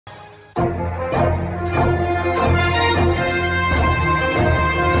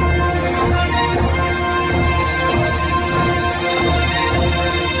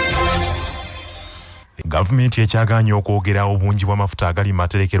Gavumenti ekyagaanye okwogera obungi bw'amafuta agali mu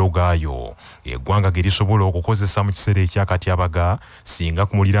materekero gaayo. Eggwanga ge lisobola okukozesa mu kiseera ekyakatyabaga singa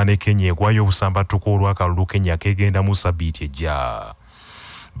ku muliraano Kenya egwayo obusambattuko olw'akalulu Kenya kegenda mu sabbiiti ejja.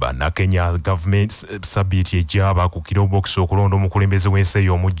 Bannakenya gavumenti sabbiiti ejja bakukkira obubokisi okulonda omukulembeze w'ensi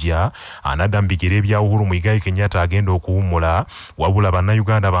eyo omujja anadda mu bigere ebya Uhuru Muigai Kenyatta agenda okuwummula wabula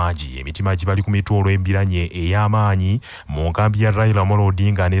bannayuganda bangi emitima gibali ku mitwe olw'embiranye ey'amaanyi mu nkambi ya Raila Amolo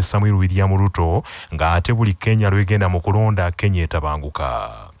Odinga ne Samuel William Ruto ng'ate buli Kenya lwegenda mu kulonda Kenya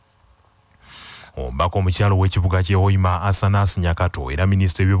etabanguka. Ombako omukyalo w'ekibuga ky'e Hoima Asanas Nyakato era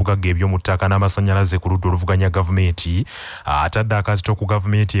minisita w'ebyobugagga eby'omuttaka n'amasannyalaze ku ludda oluvuganya gavumenti atadde akazito ku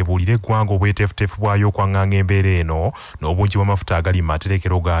gavumenti ebuulire eggwanga obweteefuteefu bwayo okwaŋŋanga embeera eno n'obungi bw'amafuta agali mu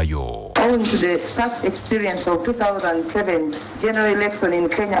materekero gaayo. Owing to the past experience of 2007 general election in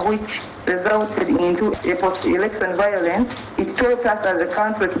Kenya, which resulted into a post-election violence, it taught us as a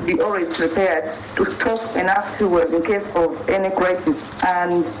country to be always prepared to stop and act towards in case of any crisis.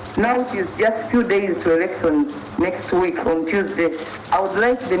 And now it is just few days to elections next week on Tuesday. I would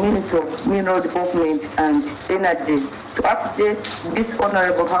like the Minister of Mineral Development and Energy to update this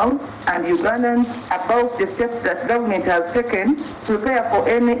Honorable House and Ugandans about the steps that government has taken to prepare for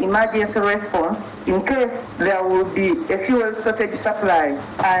any emergency response in case there will be a fuel shortage supply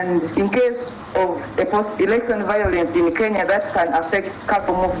and in case of a post-election violence in Kenya that can affect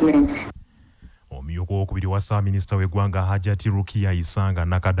cargo movement. Omuyoko w'okubiri wa Ssaabaminisita w'eggwanga Hajati Rukia Isanga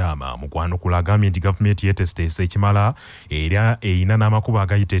Nakadama mukwano agambye nti gavumenti yeeteeseteese ekimala era eyina n'amakubo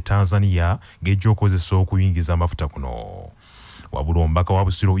agayita e Tanzania g'ejja okozesa okuyingiza amafuta kuno. Wabula omubaka wa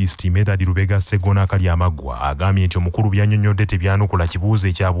Busiro East Medadi Lubega Segona Kalyamaggwa agambye nti omukulu byannyonnyodde tebyanukula kibuuzo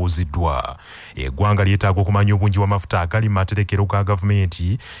ekyabuuziddwa. Eggwanga lyetaaga okumanya obungi bw'amafuta agali mu materekero ga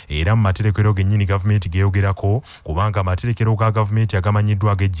gavumenti era mu materekero gennyini gavumenti geeyogerako kubanga amaterekero ga gavumenti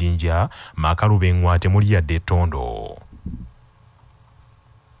agamanyiddwa ag'ejjinja makalu b'eŋŋwa temuli yadde ettondo.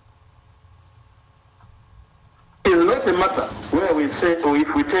 It is not a matter where we say, or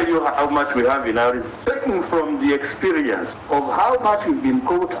if we tell you how much we have in our reserve. Taking from the experience of how much we've been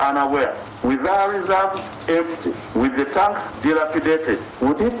caught unaware, with our reserves empty, with the tanks dilapidated,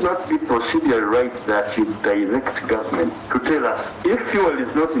 would it not be procedurally right that you direct government to tell us if fuel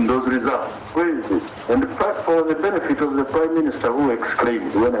is not in those reserves, where is it? And for the benefit of the Prime Minister who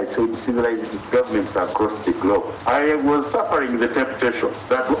exclaimed when I said civilized governments across the globe, I was suffering the temptation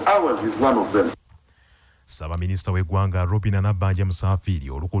that ours is one of them. Ssaabaminisita w'eggwanga Robina Nabbanja Musafiri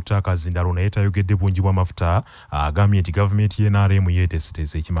olukutte akazindalo naye tayogedde bungi bw'amafuta agambye nti gavumenti y'NRM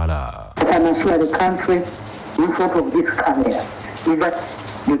yeeteeseteese ekimala. I can assure the country in front of this camera is that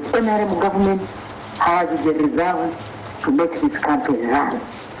the NRM government has the reserves to make this country run.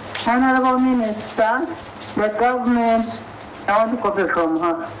 Honorable Minister, the government, I want to copy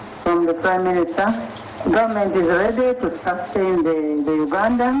from the Prime Minister, the government is ready to sustain the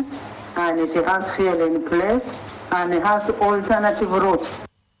Ugandan and it has fuel in place and it has alternative routes.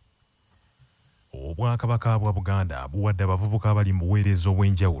 Obwakabaka bwa Buganda buwadde abavubuka abali mu buweereza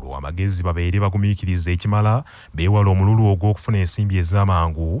obw'enjawulo amagezi babeere bagumiikiriza ekimala beewala omululu ogw'okufuna ensimbi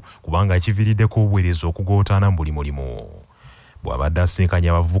ez'amangu kubanga kiviiriddeko obuweereza okugootaana mu buli mulimu. Bw'abadde asisinkanya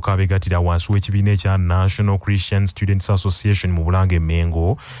abavubuka abeegattira wansi w'ekibiina ekya National Christian Students Association mu Bulange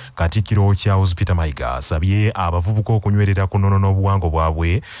Mengo, Katikkiro Charles Peter Mayiga asabye abavubuka okunywerera ku nnono n'obuwangwa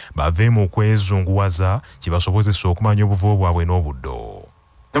bwabwe bave mu kwezunguwaza kibasobozesa okumanya obuvubo bwabwe n'obuddo.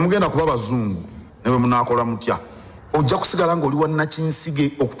 Temugenda kuba bazungu ne bwe munaakola mutya. Ojja kusigala ng'oli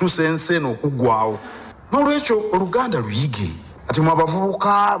wannakinsige okutuusa ensi eno okuggwaawo. N'olwekyo Oluganda luyige. Ati mwa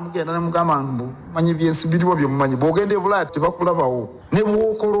bavubuka mugenda ne mugamba manyi byensi biriwo bye mumanyi bw'ogenda e Bulaaya tebakulabawo ne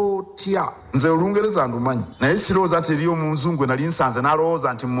bw'okola otya nze Olungereza ndumanyi naye sirowooza teriyo omuzungu nali nsanze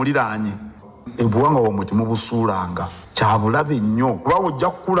n'alowooza nti mmuliraanye ebuwangwa bwamwe temubusuulanga kya bulabe nnyo kuba ojja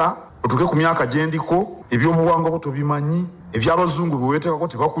kukula otuuke ku myaka gye ndiko eby'obuwangwa bwo tobimanyi eby'abazungu bwe weeteekako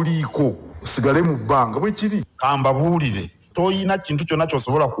tebakuliiko osigale mu bbanga bwe kiri kambabuulire toyina kintu kyonna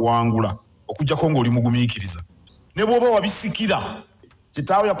ky'osobola kuwangula okuggyako ng'oli mugumiikiriza. Ne bw'oba wabisikira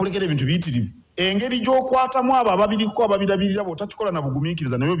kitaawe yakulekera ebintu biyitirivu engeri gy'okwatamu abo ababiriko ababirabirira bw'otakikola na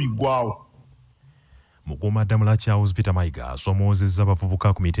bugumiikiriza nayo biggwawo. Mukuumaddamula Charles Peter Mayiga asomoozezza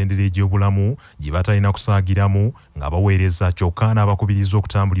abavubuka ku mitendera egy'obulamu gye batalina kusaagiramu nga baweereza kyokka n'abakubiriza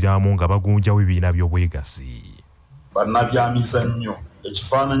okutambuliramu nga bagunjawo ebibiina by'obwegassi. Bannabyamizannyo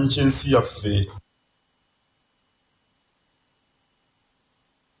ekifaananyi ky'ensi yaffe.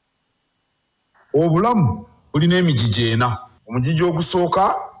 Obulamu bulina emigigi ena. Omugigi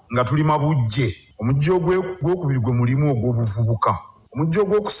ogusooka nga tuli mabujje. Omugigi ogwokubiri gwe mulimu ogw'obuvubuka. Omugigi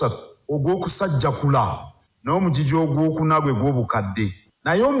ogwokusatu ogw'okusajjakula. N'omugigi ogwokuna gwe gw'obukadde.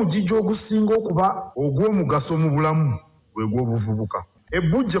 naye omugijjo ogusinga okuba ogw'omugaso mu bulamu gwe gw'obuvubuka.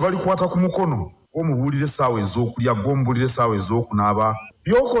 Ebbujje balikwata ku mukono gw'omubuulire essaawa ez'okulya, gw'omubuulire essaawa ez'okunaaba.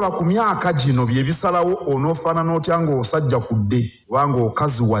 By'okola ku myaka gino bye bisalawo onoofaanana otya ng'osajja kudde oba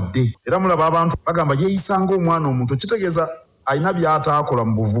ng'okazi wadde. Era mulaba abantu bagamba yeeyisa ng'omwana omuntu, kitegeeza alina by'ataakola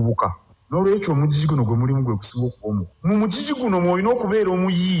mu buvubuka. N'olwekyo omugigi guno gwe mulimu gwe kusinga okuba omu. Mu mugigi guno mw'olina okubeera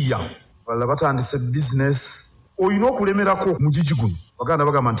omuyiiya. Balala batandise bizinesi. Olina okulemerako mugigi guno. Baganda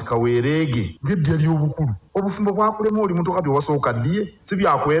bagamba nti kaweereege ng'eddya ly'obukulu. Obufumbo bwakulema oli muntu kati owasooka ddiye si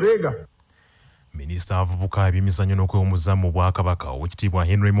byakwereega. Minisita avubuka ebyemizannyo n'okwewummuza mu Bwakabaka Oweekitiibwa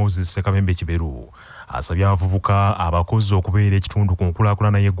Henry Moses Ssekabembe Kiberu asabye abavubuka abakozi okubeera ekitundu ku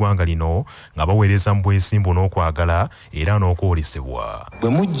nkulaakulana y'eggwanga lino nga baweereza mu bwesimbu n'okwagala era n'okwolesebwa. Bwe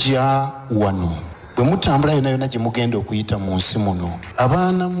mujja wano bwe mutambula yonna yonna gye mugenda okuyita mu nsi muno,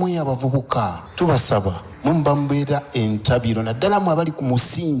 abaana mmwe abavubuka tubasaba mumba mubeera entabiro naddala mu abali ku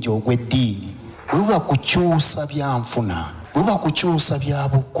musingi ogw'eddiini. Bwe buba kukyusa bya nfuna, bwe buba kukyusa bya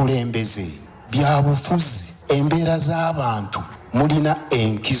bukulembeze, bya bufuzi, embeera z'abantu mulina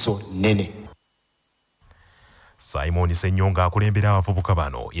enkizo nnene. Simon Ssenyonga akulembera abavubuka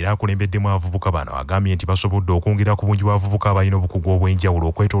bano era akulembeddemu abavubuka bano agambye nti basobodde okwongera ku bungi bw'abavubuka abalina obukugu obw'enjawulo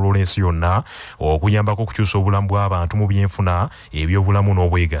okwetooloola ensi yonna okuyambako okukyusa obulamu bw'abantu mu byenfuna, ebyobulamu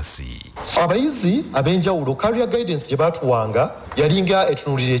n'obwegassi. Abayizi ab'enjawulo career guidance gye baatuwanga yalinga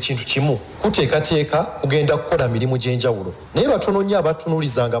etunuulira ekintu kimu, kuteekateeka kugenda kukola mirimu gy'enjawulo. Naye batono nnyo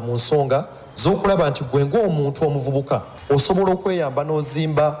abatunuulizanga mu nsonga z'okulaba nti gwe ng'omuntu omuvubuka osobola okweyamba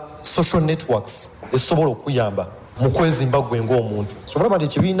n'ozimba social networks esobola okuyamba mu kwezimba gwe ng'omuntu. Sobola nti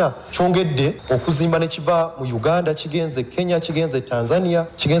ekibiina kyongedde okuzimba ne kiva mu Uganda, kigenze Kenya, kigenze Tanzania,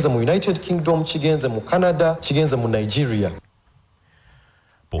 kigenze mu United Kingdom, kigenze mu Canada, kigenze mu Nigeria.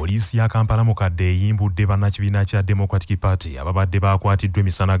 Poliisi ya Kampala mukadde eyimbudde bannakibiina kya Democratic Party ababadde baakwatiddwa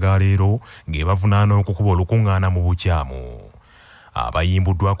emisana ga leero ng'ebavunaana okukuba olukuŋŋaana mu bukyamu.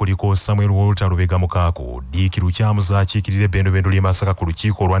 Abayimbuddwa kuliko Samuel Walter Lubega Mukaako, Dick Lukyamuza akiikirira ebbendobendo ly'e Masaka ku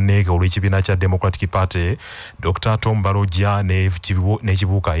lukiiko olwa NEC olw'ekibiina kya Democratic Party, Dr. Tom Barojja ne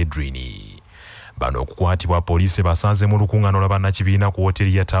Kibuuka Edrini. Bano okukwatibwa poliisi basanze mu lukuŋŋaano lwa bannakibiina ku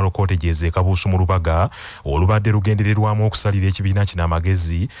wooteeri ya Taro Cottages e Kabuusu mu Lubaga olubadde lugendererwamu okusalira ekibiina kino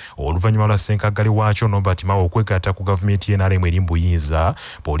amagezi oluvannyuma lwa ssenkaggale waakyo Norbert Mao okwegatta ku gavumenti y'NRM eri mu buyinza,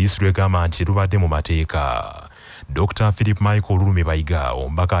 poliisi lwegamba nti lubadde mu mateeka. Dr. Philip Michael Lulumi Bayiga,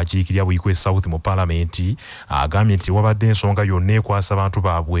 omubaka akiikirira Buikwe South mu Paalamenti, agambye nti wabadde ensonga yonna ekwasa abantu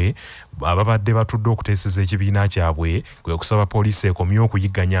baabwe ababadde batudde okuteeseza ekibiina kyabwe, kwe kusaba poliisi ekomye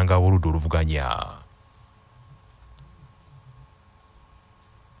okuyigganyanga oludda oluvuganya.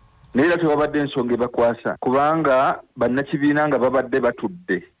 Naye tewabadde ensonga ebakwasa kubanga bannakibiina nga babadde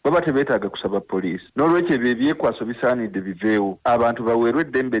batudde baba tebeetaaga kusaba poliisi. N'olwekyo ebyo ebyekwaso bisaanidde biveewo, abantu baweerwe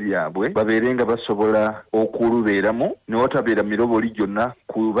eddembe lyabwe babeere nga basobola okulubeeramu ne watabeera miroboli gyonna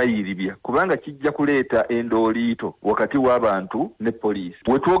kubayiribya, kubanga kijja kuleeta endooliito wakati w'abantu ne poliisi.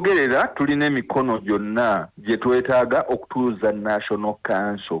 Bwe twogerera tulina emikono gyonna gye twetaaga okutuuza National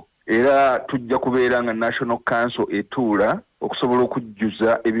Council, era tujja kubeera nga National Council etuula okusobola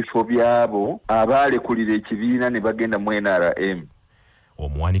okujjuza ebifo byabo abaalekulira ekibiina ne bagenda mu NRM.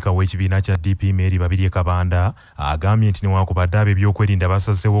 Omuwanika w'ekibiina kya DP Mary Babirye Kabanda agambye nti newankubadde ab'ebyokwerinda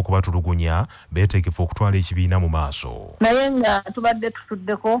basazeewo okubatulugunya beetegefu okutwala ekibiina mu maaso. Naye nga tubadde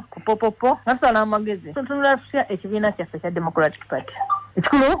tutuddeko ku popopo nasala amagezi tutunula tutya ekibiina kyaffe kya Democratic Party.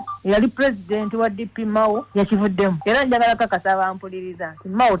 Ekikulu yali pulezidenti wa DP Mao yakivuddemu era njagala kakasa abampuliriza nti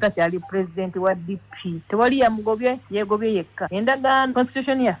Mao takyali pulezidenti wa DP. Tewali yamugobye, yeegobye yekka. Endagaano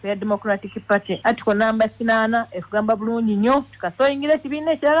constitution yaffe ya Democratic Party article number 8 ekugamba bulungi nnyo tukasoyingira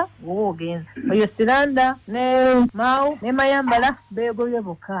ekibiina ekirala wowe ogenza. Oyo Siranda ne Mao ne Mayambala beegobye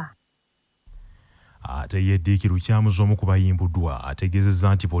bokka. Ate ye Dick Lukyamuza omu ku bayimbuddwa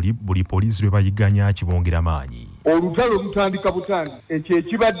ategeezezza nti buli poliisi lwe bayigganya kibongera maanyi. Olutalo lutandika butangi, ekyo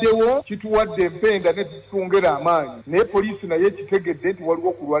ekibaddewo kituwadde empenga ne tutwongera amaanyi, naye poliisi naye ekitegedde nti waliwo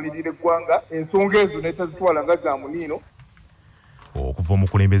okulwanirira eggwanga, ensonga ezo n'etazitwala nga za muniino. Okuva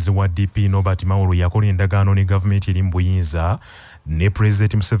omukulembeze wa DP Norbert Mao yakola endagaano ne gavumenti eri mu buyinza ne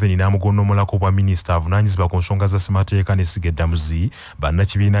Pulezidenti Museveni n'amugonnomolako bwa minisita avunaanyizibwa ku nsonga za ssemateeka ne Sigeddamuzi,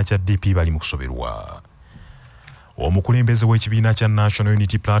 bannakibiina kya DP bali mu kusoberwa. Omukulembeze w'ekibiina kya National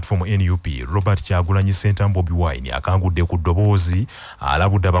Unity Platform NUP Robert Kyagulanyi Ssentamu Bobi Wine akangudde ku ddoboozi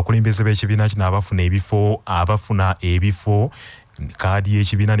alabudde abakulembeze b'ekibiina kino abafuna ebifo kaadi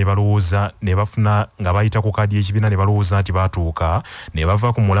y'ekibiina ne balowooza ne bafuna nga bayita ku kaadi y'ekibiina ne balowooza nti batuuka ne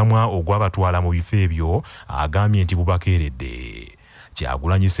bava ku mulamwa ogwabatwala mu bifo ebyo, agambye nti bubakeeredde.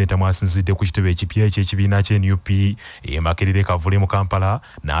 Kyagulanyi Ssentamu asinzidde ku kitebe ekipya eky'ekibiina ky'NUP Makerere Kavule mu Kampala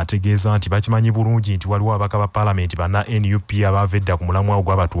n'ategeeza nti bakimanyi bulungi nti waliwo abaka ba paalamenti banna NUP abaava edda ku mulamwa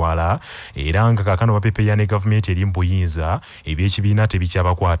ogw'abatwala era nga kaakano bapepeya ne gavumenti eri mu buyinza eby'ekibiina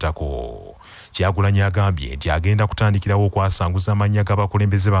tebikyabakwatako. Kyagulanyi agambye nti agenda kutandikirawo okwasanguza amannya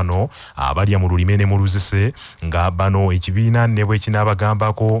g'abakulembeze bano abalya mu lulime ne mu luzise nga bano ekibiina ne bwe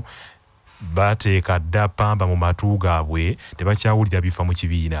kinaabagambako bateeka dda ppamba mu matu gaabwe tebakyawulira bifa mu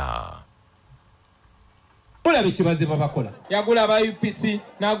kibiina. Mulabe kibaze babakola yagula aba UPC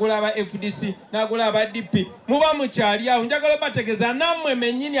n'agula aba FDC n'agula aba DP muba mukyali awo njagala bategeeza nammwe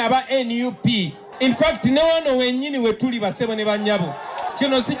mennyini aba NUP. In fact ne wano wennyini we tuli basebo ne bannyabo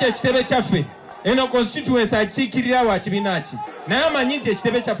kino si kye kitebe kyaffe eno constituency akiikirira wa kibiina ki naye amanyi nti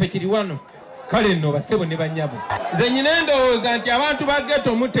ekitebe kyaffe kiri wano kale nno basebo ne bannyabo. Nze nyina endowooza nti abantu ba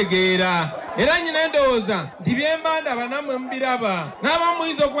ghetto mutegeera era nyina endowooza nti byembanda banammwe mubiraba n'abamu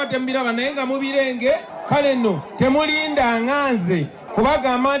muyinza okuba temubiraba naye nga mubirenge kale nno temulinda nganze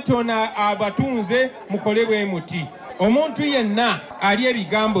kubagamba nti ono abatunze mukole bwe muti. Omuntu yenna ali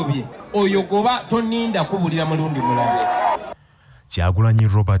ebigambo bye oyo goba toninda kubulira mulundi mulala. Kyagulanyi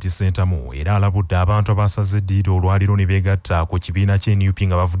Robert Ssentamu era alabudde abantu abasaze eddiiro olwaliro ne beegatta ku kibiina ky'NUP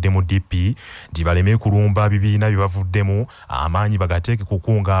nga bavudde mu DP nti baleme kulumba bibiina bye bavuddemu amaanyi bagateeke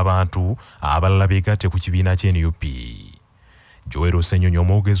kukunga abantu abalala beegatte ku kibiina ky'NUP. Joel Ssenyonyi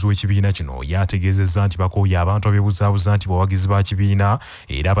omwogezi w'ekibiina kino yategeezezza nti bakooye abantu abeebuzaabuza nti bawagizi ba kibiina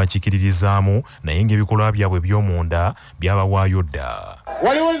era bakikiririzaamu naye ng'ebikolwa byabwe by'omunda byabawaayo dda.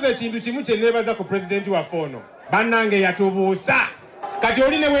 Waliwo nze ekintu kimu kye neebaza ku pulezidenti waffe ono bannange yatubuusa kati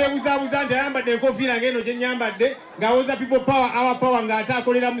oli ne weebuzaabuza nti ayambadde enkofiira ng'eno gye nnyambadde ng'awoza people power our power ng'ate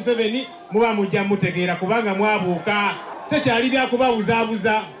akolera Museveni muba mujja mutegeera kubanga mwabuuka tekyali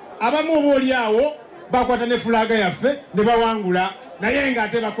byakubabuzaabuza. Abamu oba oli awo bakwata ne fulaga yaffe ne bawangula naye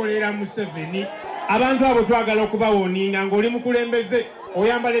ng'ate bakolera Museveni. Abantu abo twagala okubawooninga ng'oli mukulembeze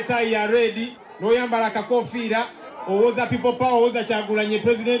oyambala ettaayi ya reedi n'oyambala akakofiira owoza people power owoza Kyagulanyi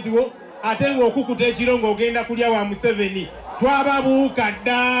pulezidenti wo ate ng'okukuta ekiro ng'ogenda kulya wa Museveni twababuuka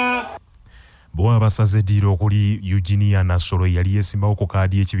dda. Bo abasaze eddiiro okuli Eugenia Nasolo yali yeesimbawo ku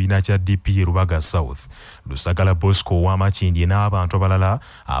kaadi y'ekibiina kya DP e Rubaga South, Lusagala Bosco ow'Amakindye n'abantu abalala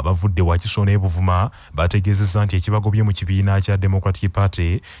abavudde Wakiso ne Buvuma bategeezezza nti ekibagobye mu kibiina kya Democratic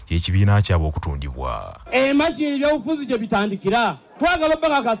Party ky'ekibiina kyabwe okutundibwa. Masini by'obufuzi gye bitandikira twagala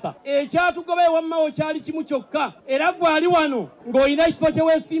bakakasa ekyatugoba ewammawo kyali kimu kyokka era gwali wano ng'olina ekifo kye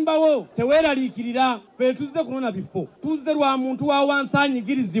weesimbawo teweeraliikirira. Fe tuzze kunona bifo tuzze lwa muntu wa wansi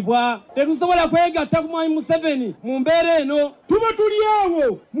anyigirizibwa tetusobola kwegatta ku mwami Museveni mu mbeera eno. Tuba tuli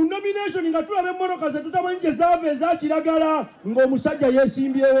awo mu nomination nga tulaba emmotoka ze tutamanyi gye zaava eza kiragala ng'omusajja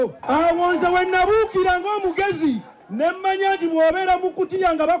yeesimbyewo. Awo nze we nabuukira ng'omugezi ne mmanya nti bw'obeera mu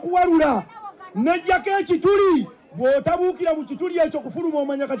kutiya nga bakuwalula nejjako ekituli bw'otabuukira mu kituli ekyo kufuluma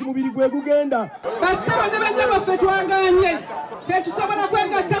omanya kati mubiri gwe gugenda. Basaba ne banyabaffe twanganye tekisobola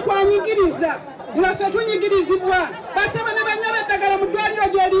kwegatta kwanyigiriza ngaffe tunyigirizibwa. Basaba ne banyaba eddagala mu ddwaliro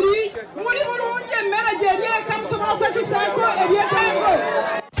gye liri muli bulungi emmere gyeri eka musobola okwetusaako ebyetango.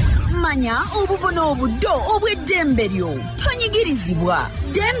 Manya obuvuna obuddo obw'eddembe lyo tonyigirizibwa.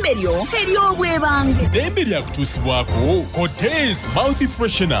 Ddembe lyo ery'obwebange. Ddembe lyakutuusibwako Cortez Mouth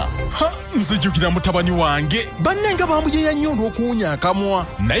Freshener. Nzijukira mutabani wange bannenga bamuyeeya nnyo olw'okuwunya akamwa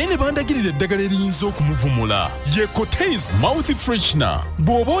naye ne bandagirira eddagala eriyinza okumuvumula. Ye Cortez Mouth Freshener.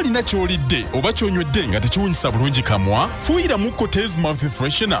 Bw'oba olina ky'olidde oba ky'onywedde nga tekiwunyisa bulungi kamwa fuuyiramu Cortez Mouth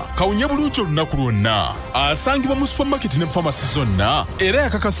Freshener kawunye bulungi olunaku lwonna. Asangibwa mu supermarket ne pharmacy zonna era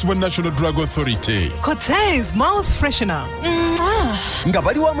yakakasibwa National Drug Authority. Cortez Mouth Freshener. Nga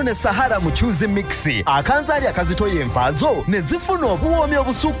bali wamu ne Sahara mu Choose Mix akanzaali akazitoya envaazo ne zifuna obuwoomi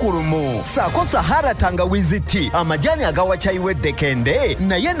obusukulumu. Saako Sahara tangawizi tea amajani agawa chai weddekende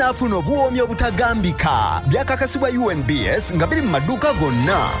naye n'afuna obuwoomi obutagambika. Byakakasibwa UNBS nga biri mu maduuka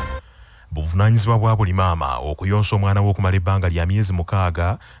gonna. Buvunaanyizibwa bwa buli maama okuyonsa omwana we okumala ebbanga lya myezi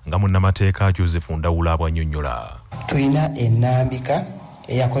 6 nga munnamateeka Joseph Ndawula bw'annyonnyola. Tulina ennambika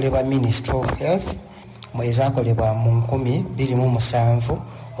eyakolebwa Ministry of Health ezaakolebwa mu 2007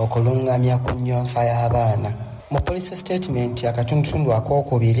 okulungamya ku nnyonsa y'abaana. Mu police statement akatundutundu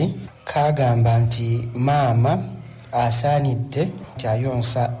akokubiri kagamba nti maama asaanidde nti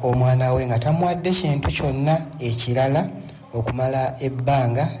ayonsa omwana we nga tamuwadde kintu kyonna ekirala okumala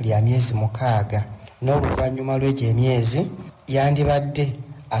ebbanga lya myezi 6 n'oluvannyuma lw'egyo emyezi yandibadde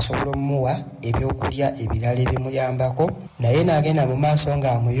asobola omuwa ebyokulya ebirala ebimuyambako naye n'agenda mu maaso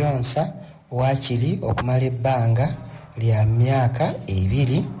ng'amuyonsa waakiri okumala ebbanga lya myaka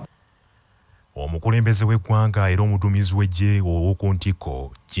 2. Omukulembeze w'eggwanga era omuduumizi w'eggye ow'oku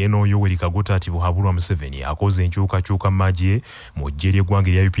ntikko General Yoweri Kaguta ati Buhabulwa Museveni akoze enkyukakyuka mu magye mu ggye ly'eggwanga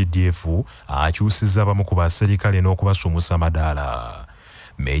erya UPDF akyusizza abamu ku baserikale n'okubasumusa amadaala.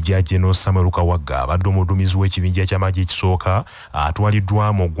 Major General Samuel Kawagga abadde omuduumizi w'ekibinja ky'amagye ekisooka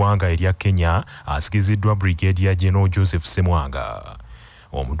atwaliddwa mu ggwanga erya Kenya asikiziddwa Brigadier General Joseph Semwanga.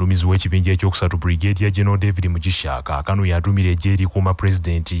 Omuduumizi w'ekibinja ekyokusatu Brigadier General David Mugisha kaakano yatumira eggye erikuuma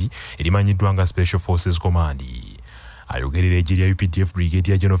pulezidenti erimanyiddwa nga Special Forces Command. Ayogerera eggye lya UPDF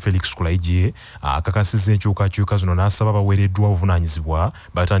Brigadier General Felix Kulaije akakasizza enkyukakyuka zino n'asaba abaweereddwa obuvunaanyizibwa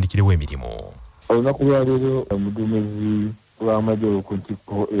batandikirewo emirimu. Olunaku lwa leero omuduumizi w'amagye ku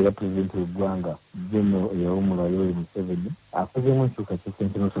ntikko era pulezidenti w'eggwanga General Yoweri Museveni akozeemu enkyukakyuka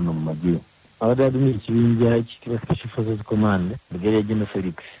entonotono mu magye. Abadde adumira ekibinja ekiyitibwa Special Forces Command Brigadier General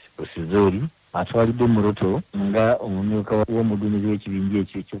Felix Osizori atwalidde Muroto nga omumyuka w'omuduumizi w'ekibinja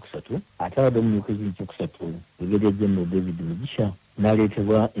ekyo ekyokusatu ate abadde omumyuka w'ekibinja ekyokusatu Brigadier General David Mugisha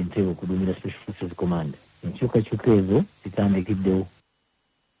n'aleetebwa Entebbe okuduumira Special Forces Command. Enkyukakyuka ezo zitandikiddewo.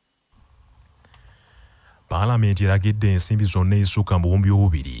 Parliament eragidde ensimbi zonna ezisukka mu buwumbi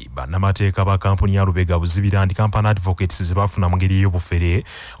obubiri bannamateeka ba kampuni ya Lubega Buzibira and Company Advocates ze bafuna mu ngeri ey'obufere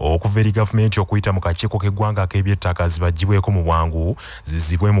okuva eri gavumenti okuyita mu kakiiko k'eggwanga ak'eby'ettaka zibaggyibweko mu bwangu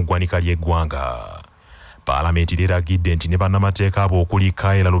zizibwe mu ggwanika ly'eggwanga. Parliament eragidde nti ne bannamateeka abo okuli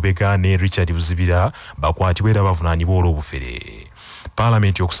Kaila Lubega ne Richard Buzibira bakwatibwe era bavunaanibwa olw'obufere.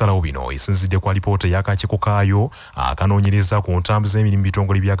 Parliament okusalawo bino esinzidde ku alipoota y'akakiiko kaayo akanoonyereza ku ntambuza emirimu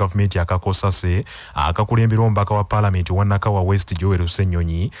bitongole bya gavumenti akakosase akakulembera omubaka wa Parliament owa Nakawa West Joel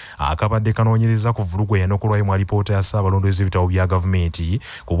Ssennyonyi akabadde kanoonyereza ku vulugu eyanokolwayo mu alipoota ya Ssaabalondoozi w'ebitabo bya gavumenti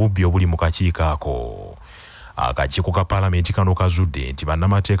ku bubbi obuli mu kakiiko ako. Akakiiko ka Parliament kano kazudde nti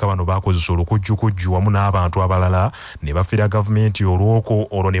bannamateeka bano bakozesa olukujjukujju wamu n'abantu abalala ne bafiira gavumenti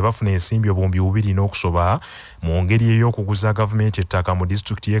olwo ne bafuna ensimbi obuwumbi bubiri n'okusoba mu ngeri ey'okuguza gavumenti ettaka mu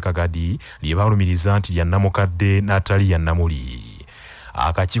disitulikiti y'e Kagadi lye baalumiriza nti lya Namukadde n'atali lya Namuli.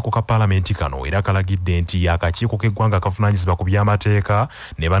 Akakiiko ka Parliament kano era kalagidde nti akakiiko k'eggwanga akavunaanyizibwa ku by'amateeka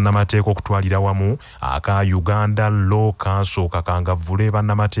ne bannamateeka okutwalira wamu aka Ugandan Law Council kakangavvule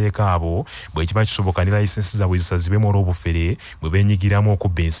bannamateeka abo bwe kiba kisoboka ne layisensi zaabwe zisazibwemu olw'obufere bwe beenyigiramu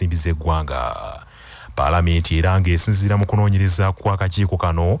okubba ensimbi z'eggwanga. Parliament era ng'esinziira mu kunoonyereza kw'akakiiko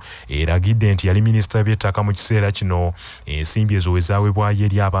kano eragidde nti yali minisita w'eby'ettaka mu kiseera kino ensimbi ezo we zaaweebwayo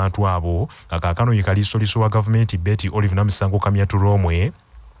eri abantu abo nga kaakano ye kaliisoliiso wa gavumenti Betty Olive Namisango Kamyaturomwe,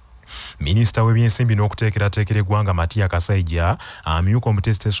 minisita w'ebyensimbi n'okuteekerateekera eggwanga Matiya Kasaija, amyuka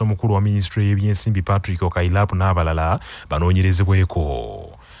omutesiteesi omukulu wa minisitule y'ebyensimbi Patrick Okailapu n'abalala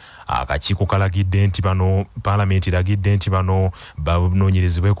banoonyerezebweko. Akakiiko kalagidde nti bano Parliament eragidde nti bano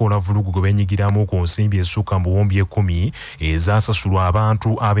banoonyerezebweko olwavulugu gwe beenyigiramu ku nsimbi ezisukka mu buwumbi 10 ezaasasulwa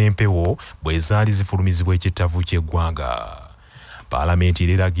abantu ab'empewo bwe zaali zifulumizibwa ekittavu ky'eggwanga. Parliament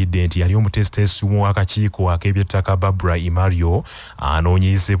eragidde nti yali omutesiteesi w'akakiiko ak'eby'ettaka Barbara Imario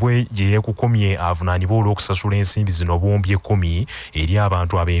anoonyerezebwe gye yeekukumye avunaanibwe olw'okusasula ensimbi zino obuwumbi 10 eri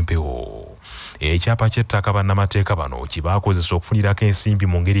abantu ab'empewo. Ekyapa ky'ettaka bannamateeka bano kibaakozesa okufunirako ensimbi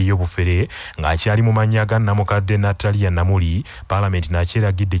mu ngeri ey'obufere ng'akyali mu mannya ga Namukadde Natalia Namuli, Parliament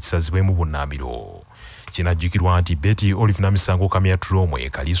nakyeragidde kisazibwemu bunnaamiro. Kinajjukirwa nti Betty Olive Namisango Kamyaturomwe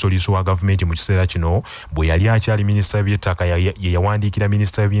kaliisoliiso wa gavumenti mu kiseera kino bwe yali akyali minisita w'eby'ettaka ye yawandiikira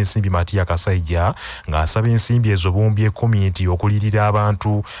minisita w'ebyensimbi Matiya Kasaija ng'asaba ensimbi ezo buwumbi 10 nti okulirira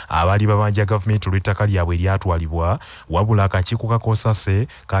abantu abaali babanja gavumenti olw'ettaka lyabwe eryatwalibwa, wabula akakiiko kakosase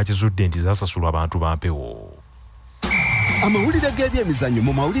kakizudde nti zaasasulwa abantu bampewo. Amawulire g'ebyemizannyo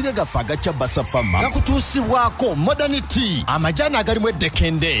mu mawulire gaffe agakya Basafama gakutuusibwako Modernity, amajaani agalimu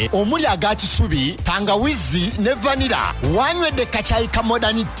eddekende omuli aga kisubi, tangawizi ne vanira. Wanywedde kacayi ka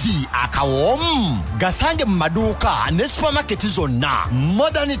Modernity akawoomu gasange mu maduuka ne supamaketi zonna.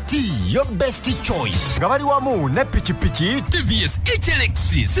 Modernity, your best choice. Nga bali wamu ne pikipiki TVS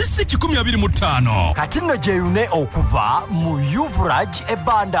HLX 6125 kati nno gyeyune okuva mu Yuvraj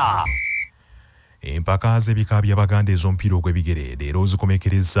ebbanda. Empaka z'ebika by'Abaganda ez'omupiira ogw'ebigere leero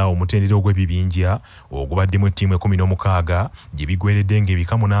zikomekereza omutendera ogw'ebibinja ogubaddemu ttiimu 16 gye bigweredde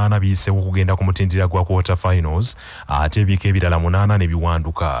ng'ebika 8 biyiseewo okugenda ku mutendera gwa quarter finals ate ebika ebirala 8 ne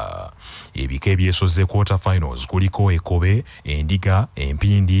biwanduka. Ebika ebyesoze quarter finals kuliko ekobe, endiga,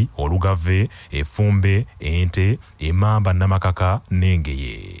 empindi, olugave, effumbe, ente, emmamba namakaka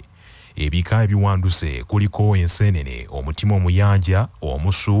n'engeye. Ebika ebiwanduse kuliko ensenene, omutima omuyanja,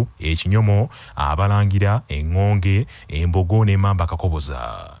 omusu, ekinyomo, abalangira, engonge, embogo n'emmamba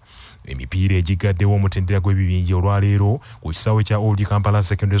kakoboza. emipiira egigaddewo omutendera gw'ebibinja olwaleero ku kisaawe kya Old Kampala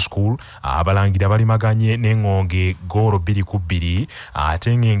Secondary School abalangira balimaganye n'engonge goolo 2-2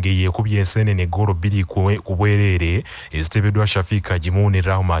 ate ng'enge yeekubye enseenene goolo 2 ku bwereere eziteebeddwa Shafika Jimu ne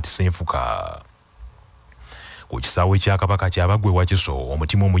Rahmat Senfuka. Ku kisaawe kya Kabaka ky'Abagwe Wakiso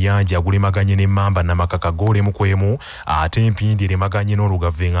omutima omuyanja gulimaganye n'emmamba Namakaka goolo 1-1 ate empindi eremaganye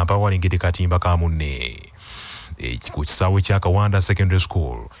n'Olugave nga mpawalengete katimba ka munne. Ku kisaawe kya Kawanda Secondary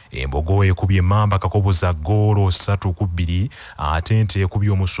School Embogo ekubye emmamba Kakoboza goolo 3-2 ate Ente ekubye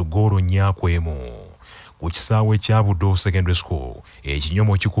Omusu goolo 4-1. Ku kisaawe kya Buddo Secondary School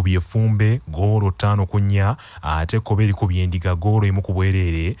Ekinyomo kikubye Effumbe goolo 5-4 ate Kkobe likubye Endiga goolo 1 ku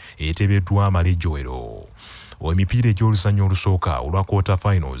bwereere eteebeddwa Amalejjowero. Emipiira egy'oluzannya olusooka olwa quarter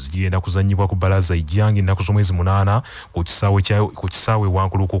finals gigenda kuzannyibwa ku Balaza Ijjange ennaku z'omwezi 8 ku kisaawe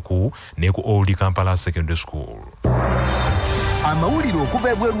Wankulukuku ne ku Old Kampala Secondary School. Amawulire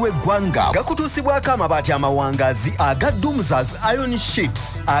okuva ebweru w'eggwanga gakutuusibwako amabaati amawangaazi aga Dumzas Iron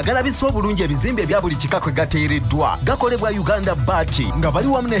Sheets agalabisa obulungi ebizimbe ebya buli kika kwe gateereddwa gakolebwa Uganda Bati nga bali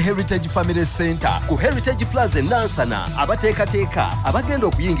wamu ne Heritage Family Center ku Heritage Plaza e Nansana abateekateeka abagenda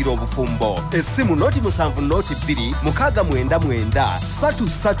okuyingira obufumbo. Essimu noti 7 noti 2 699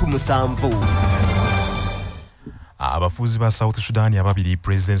 337. Abafuzi ba South Sudan ababiri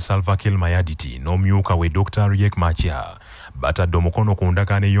President Salva Kiir Mayardit n'omumyuka we Dr. Riek Machar batadde omukono ku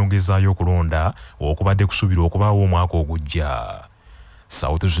ndagaano eyongezaayo okulonda okubadde kusuubirwa okubaawo omwaka ogujja.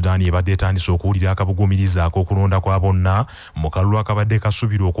 South Sudan ebadde etandise okuwulira akabugumiriza ak'okulonda kwa bonna mu kalulu akabadde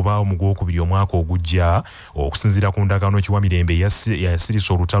kasuubirwa okubaawo mu Gwokubiri omwaka ogujja okusinziira ku ndagaano Kiwamirembe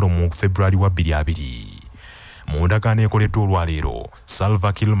eyasirisa olutalo mu February wa 2020. Mu ndagaano ekoleddwa olwaleero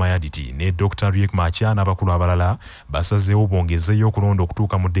Salva Kiir Mayardit ne Dr. Riek Machar n'abakulu abalala basazeewo bongezeeyo okulonda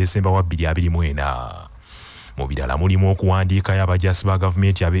okutuuka mu Desemba wa 2024. Mu birala mulimu okuwandiikayo abajaasi ba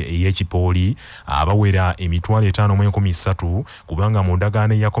gavumenti ey'ekipooli abawera 5,300 kubanga mu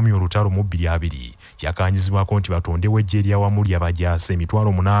ndagaano eyakomya olutalo mu 2020 kyakanyizibwako nti batondewo eggye eryawamu ly'abajaasi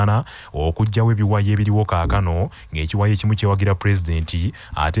 800 okuggyawo ebiwayi ebiriwo kaakano ng'ekiwayi ekimu kyewagira pulezidenti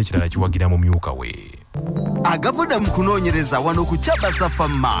ate ekirala kiwagira mu myuka we. Agavudde mu kunoonyereza wano ku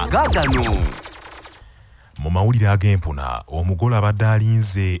Kyabasafama gaagano. Mu mawulire ag'empuna omugole abadde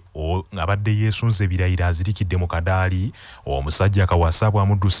alinze abadde yeesunze ebirayiro azirikidde mu kadaali omusajja kawasa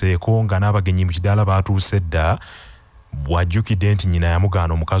bw'amudduseeko nga n'abagenyi mu kidaala baatuuse dda bw'ajjukidde nti nnyina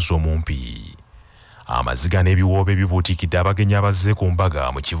yamugaana omukazi omumpi. Amaziga n'ebiwoobe bibuutikidde abagenyi abazze ku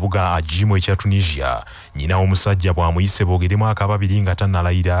mbaga mu kibuga Ajimu ekya Tunisia. Nnyina omusajja bw'amuyise boogeremu akababiri nga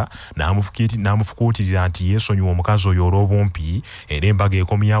tannalayira n'amufukuutirira nti yeesonyiwa omukazi oyo olw'obumpi era embaga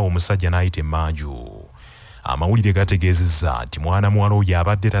ekomyawo omusajja n'ayita emmanju. Amawulire gategeezezza nti mwana muwala oyo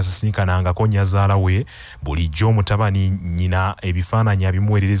abadde tasisinkanangako nnyazaala we bulijjo omutabani nnyina ebifaananyi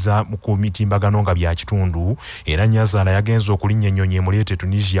abimuweerereza ku mitimbagano nga bya kitundu era nnyazaala yagenze okulinnya ennyonyi emuleete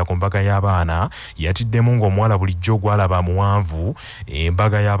Tunisia ku mbaga y'abaana yatiddemu ng'omuwala bulijjo gw'alaba muwanvu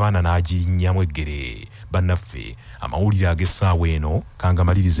embaga y'abaana n'agirinnyamu eggere. Bannaffe amawulire ag'essaawa eno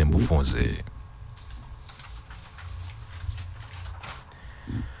kangamalirize mu bufunze.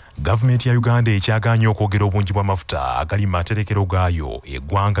 Gavumenti ya Uganda ekyagaanye okwogera obungi bw'amafuta agali mu materekero gaayo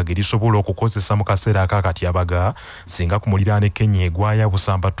eggwanga ge lisobola okukozesa mu kaseera ak'akatyabaga singa ku muliraano Kenya egwaya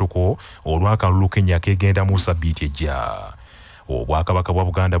busambattuko olw'akalulu Kenya kegenda mu ssabbiiti ejja. Obwakabaka bwa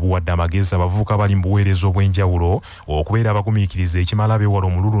Buganda buwadde amagezi abavubuka bali mu buweereza obw'enjawulo okubeera abagumiikiriza ekimala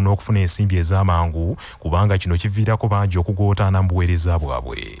beewala omululu n'okufuna ensimbi ez'amangu kubanga kino kiviirako bangi okugootaana mu buweereza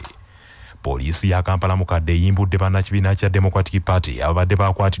bwabwe. Poliisi ya Kampala mukadde eyimbudde bannakibiina kya Democratic Party ababadde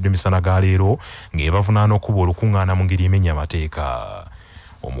baakwatiddwa emisana ga leero ng'ebavunaana okuba olukuŋŋaana mu ngeri emenya amateeka.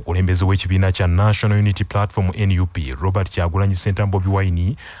 Omukulembeze w'ekibiina kya National Unity Platform NUP Robert Kyagulanyi Ssentamu Bobi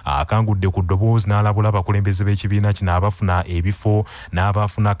Wine akangudde ku ddoboozi n'alabula abakulembeze b'ekibiina kino abafuna ebifo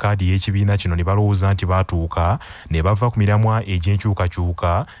n'abaafuna kaadi y'ekibiina kino ne balowooza nti baatuuka ne bava ku miramwa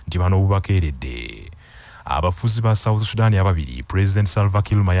egy'enkyukakyuka nti bano bubakeeredde. Abafuzi ba South Sudan ababiri President Salva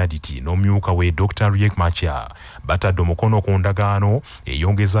Kiir Mayardit n'omumyuka we Dr. Riek Machar batadde omukono ku ndagaano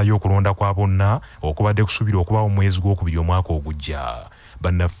eyongezaayo okulonda kwa bonna okubadde kusuubirwa okubaawo mu mwezi gw'okubiri omwaka ogujja.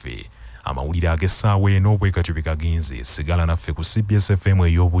 Bannaffe amawulire ag'essaawa eno bwe gatyo bwe gagenze. Sigala naffe ku CBS FM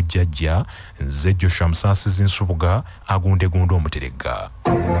ey'obujjajja. Nze Joshua Musaasizi Nsubuga agundegunde omuteregga.